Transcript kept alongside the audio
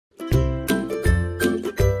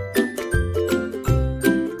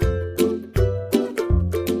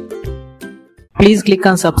Please click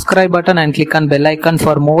on subscribe button and click on bell icon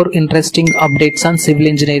for more interesting updates on civil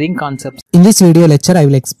engineering concepts. In this video lecture, I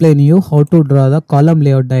will explain you how to draw the column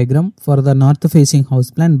layout diagram for the north facing house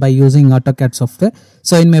plan by using AutoCAD software.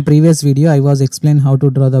 So in my previous video, I was explaining how to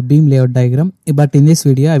draw the beam layout diagram, but in this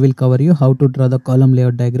video, I will cover you how to draw the column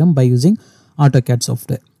layout diagram by using AutoCAD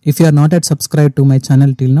software. If you are not yet subscribed to my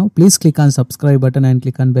channel till now, please click on subscribe button and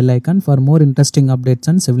click on bell icon for more interesting updates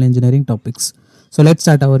on civil engineering topics. So let's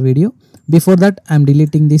start our video. Before that, I am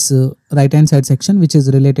deleting this right hand side section which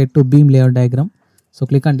is related to beam layout diagram. So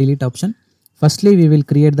click on delete option. Firstly, we will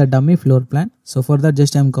create the dummy floor plan. So for that,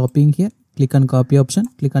 just I am copying here. Click on copy option,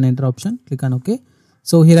 click on enter option, click on OK.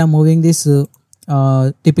 So here I am moving this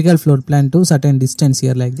typical floor plan to certain distance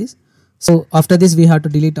here like this. So after this, we have to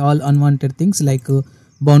delete all unwanted things like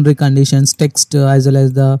boundary conditions, text, as well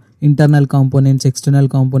as the internal components, external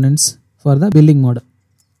components for the building model.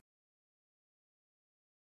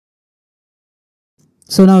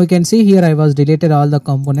 So now we can see here I was deleted all the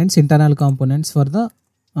components, internal components for the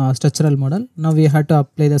structural model. Now we have to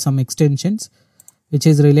apply some extensions which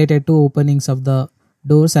is related to openings of the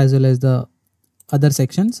doors as well as the other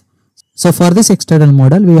sections. So for this external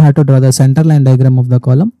model, we have to draw the center line diagram of the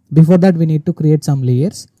column. Before that, we need to create some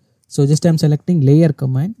layers. So just I am selecting layer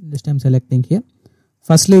command, just I am selecting here.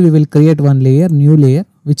 Firstly, we will create one layer, new layer,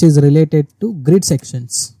 which is related to grid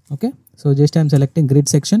sections. Okay. So just I am selecting grid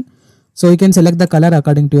section. So you can select the color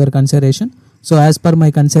according to your consideration. So as per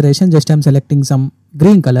my consideration, just I am selecting some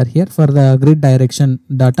green color here for the grid direction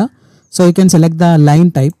data. So you can select the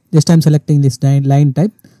line type. Just I am selecting this line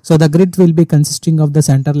type. So the grid will be consisting of the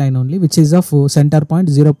center line only, which is of center point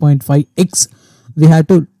 0.5x. We have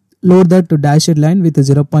to load that to dashed line with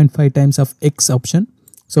 0.5 times of x option.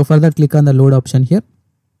 So for that, click on the load option here.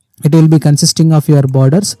 It will be consisting of your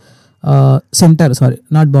borders.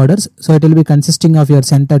 Not borders. So it will be consisting of your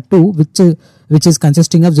center 2, which is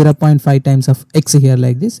consisting of 0.5 times of x here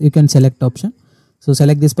like this. You can select option. So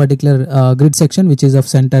select this particular grid section which is of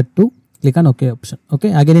center 2. Click on OK option.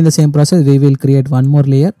 Okay. Again in the same process, we will create one more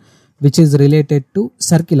layer which is related to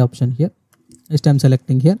circle option here. Just I am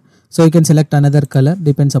selecting here. So you can select another color,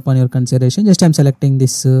 depends upon your consideration. Just I am selecting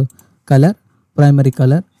this color, primary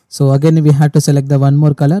color. So again we have to select the one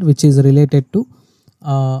more color which is related to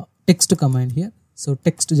text command here. So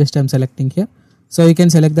text, just I am selecting here. So you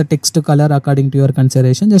can select the text color according to your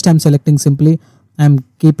consideration. Just I am selecting simply, I am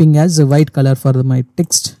keeping as a white color for my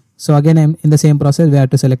text. So again I am in the same process, we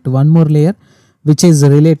have to select one more layer which is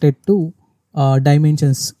related to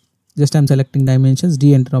dimensions. Just I am selecting dimensions,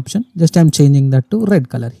 D enter option. Just I am changing that to red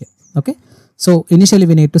color here. Okay. So initially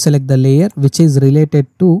we need to select the layer which is related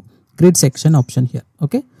to grid section option here.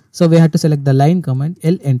 Okay. So we have to select the line command,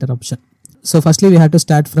 L enter option. So firstly we have to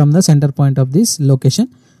start from the center point of this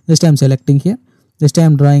location. Just I am selecting here. Just I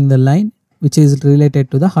am drawing the line which is related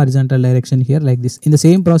to the horizontal direction here like this. In the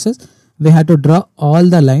same process, we have to draw all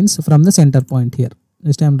the lines from the center point here.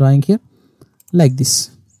 Just I am drawing here like this.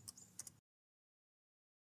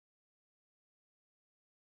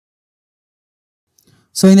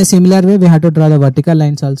 So in a similar way, we have to draw the vertical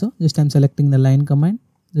lines also. Just I am selecting the line command.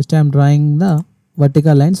 Just I am drawing the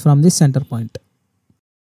vertical lines from this center point.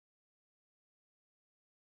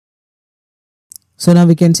 So now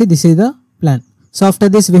we can see this is the plan. So after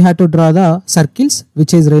this, we have to draw the circles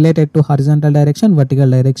which is related to horizontal direction, vertical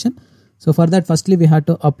direction. So for that, firstly we have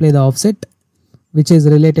to apply the offset which is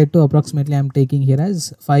related to approximately I am taking here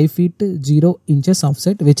as 5 feet 0 inches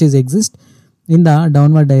offset which is exist in the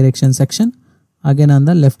downward direction section. Again on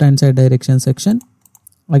the left hand side direction section.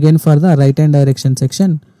 Again for the right hand direction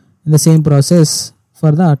section. In the same process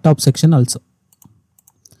for the top section also.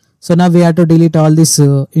 So now we have to delete all these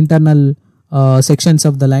internal sections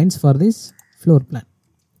of the lines for this floor plan.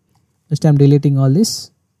 Just I am deleting all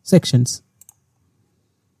these sections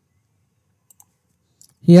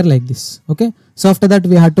here like this. Okay. So after that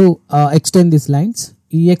we have to extend these lines,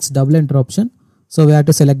 EX double enter option. So we have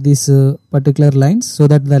to select these particular lines so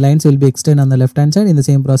that the lines will be extended on the left hand side. In the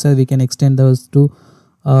same process we can extend those to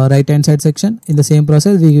right hand side section. In the same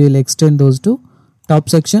process we will extend those to top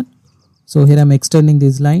section. So here I am extending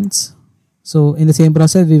these lines. So in the same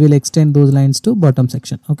process, we will extend those lines to bottom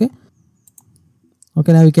section. Okay.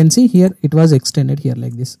 Okay. Now we can see here it was extended here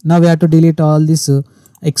like this. Now we have to delete all these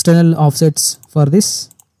external offsets for this.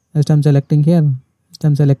 Just I am selecting here. Just I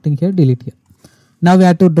am selecting here. Delete here. Now we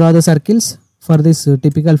have to draw the circles for this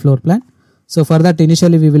typical floor plan. So for that,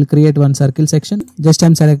 initially we will create one circle section. Just I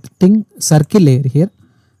am selecting circle layer here.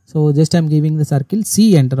 So just I am giving the circle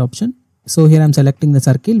C enter option. So here I am selecting the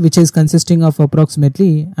circle which is consisting of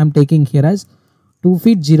approximately I am taking here as 2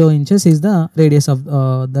 feet 0 inches is the radius of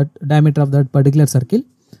that diameter of that particular circle.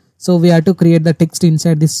 So we have to create the text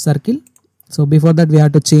inside this circle. So before that we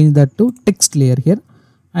have to change that to text layer here,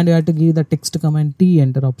 and we have to give the text command T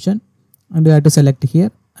enter option, and we have to select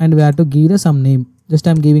here, and we have to give the some name. Just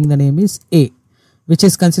I am giving the name is A, which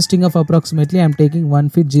is consisting of approximately I am taking 1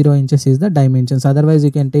 feet 0 inches is the dimensions. Otherwise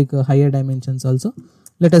you can take higher dimensions also.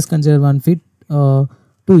 Let us consider 1 feet 2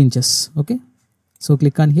 inches. Okay, so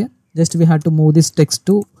click on here. Just we have to move this text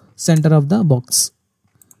to center of the box.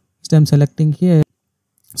 Just I am selecting here.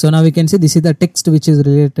 So now we can see this is the text which is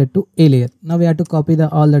related to A layer. Now we have to copy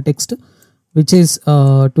all the text which is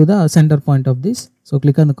to the center point of this. So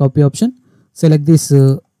click on the copy option, select this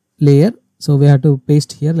layer. So we have to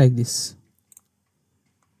paste here like this.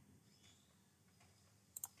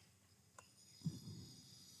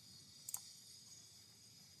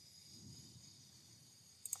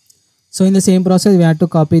 So in the same process we have to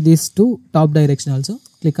copy this to top direction also.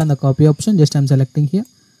 Click on the copy option, just I am selecting here.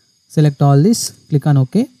 Select all this, click on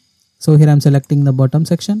OK. So here I am selecting the bottom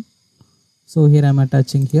section. So here I am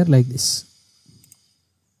attaching here like this.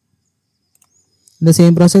 In the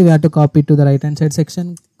same process we have to copy to the right hand side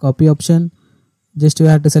section, copy option. Just we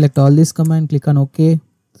have to select all this command, click on OK.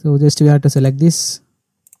 So just we have to select this,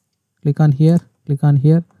 click on here, click on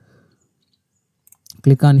here,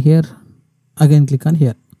 click on here, again click on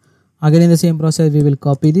here. Again in the same process we will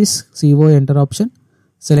copy this, CO enter option,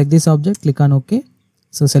 select this object, click on OK.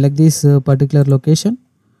 So select this particular location.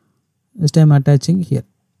 Just I am attaching here.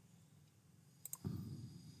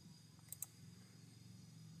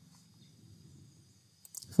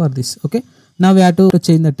 For this, okay. Now we have to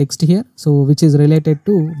change the text here. So which is related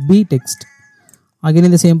to B text. Again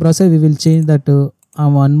in the same process we will change that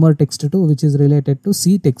one more text to which is related to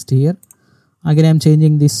C text here. Again I am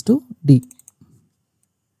changing this to D.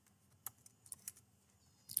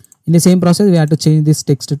 In the same process we have to change this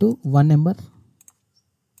text to 1 number.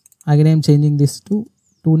 Again I am changing this to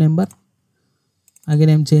 2 number. Again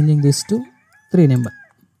I am changing this to 3 number.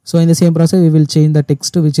 So in the same process we will change the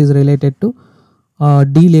text which is related to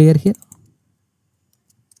D layer here.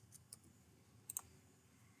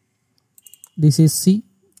 This is C.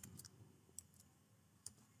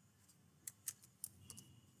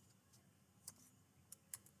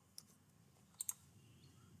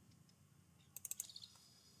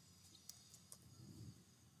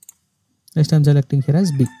 Next I am selecting here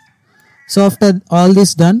as B. So after all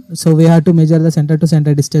this done, so we have to measure the center to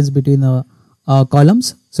center distance between the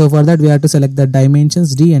columns. So for that we have to select the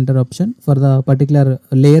dimensions D enter option for the particular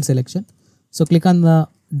layer selection. So click on the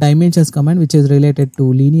dimensions command which is related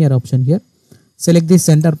to linear option here. Select this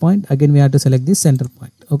center point. Again we have to select this center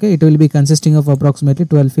point. Okay, it will be consisting of approximately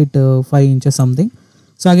 12 feet 5 inches something.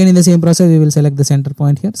 So again in the same process we will select the center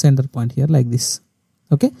point here like this.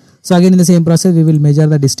 Okay, so again in the same process we will measure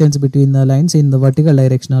the distance between the lines in the vertical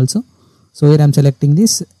direction also. So here I am selecting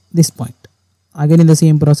this point. Again in the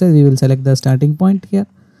same process we will select the starting point here.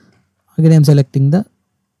 Again I am selecting the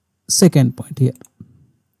second point here.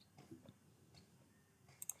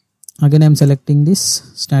 Again I am selecting this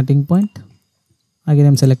starting point. Again I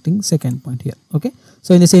am selecting second point here. Okay,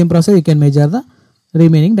 so in the same process you can measure the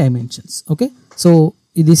remaining dimensions. Okay, so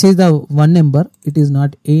this is the one number, it is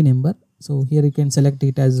not a number. So here you can select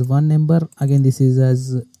it as 1 number. Again this is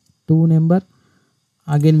as 2 number.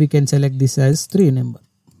 Again we can select this as 3 number.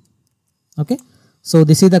 Okay, so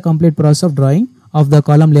this is the complete process of drawing of the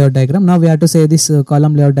column layout diagram. Now we have to save this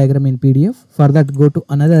column layout diagram in PDF. For that go to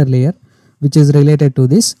another layer which is related to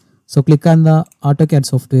this. So click on the AutoCAD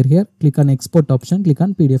software here, click on export option, click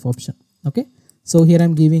on PDF option. Okay, so here I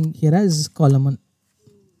am giving here as column 1.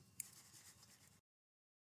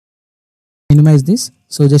 Minimize this.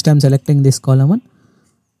 So just I am selecting this column 1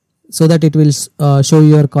 so that it will show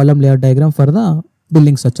your column layout diagram for the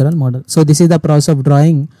building structural model. So this is the process of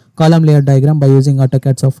drawing column layout diagram by using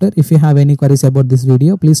AutoCAD software. If you have any queries about this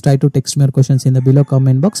video, please try to text me your questions in the below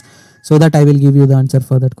comment box so that I will give you the answer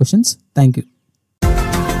for that questions. Thank you.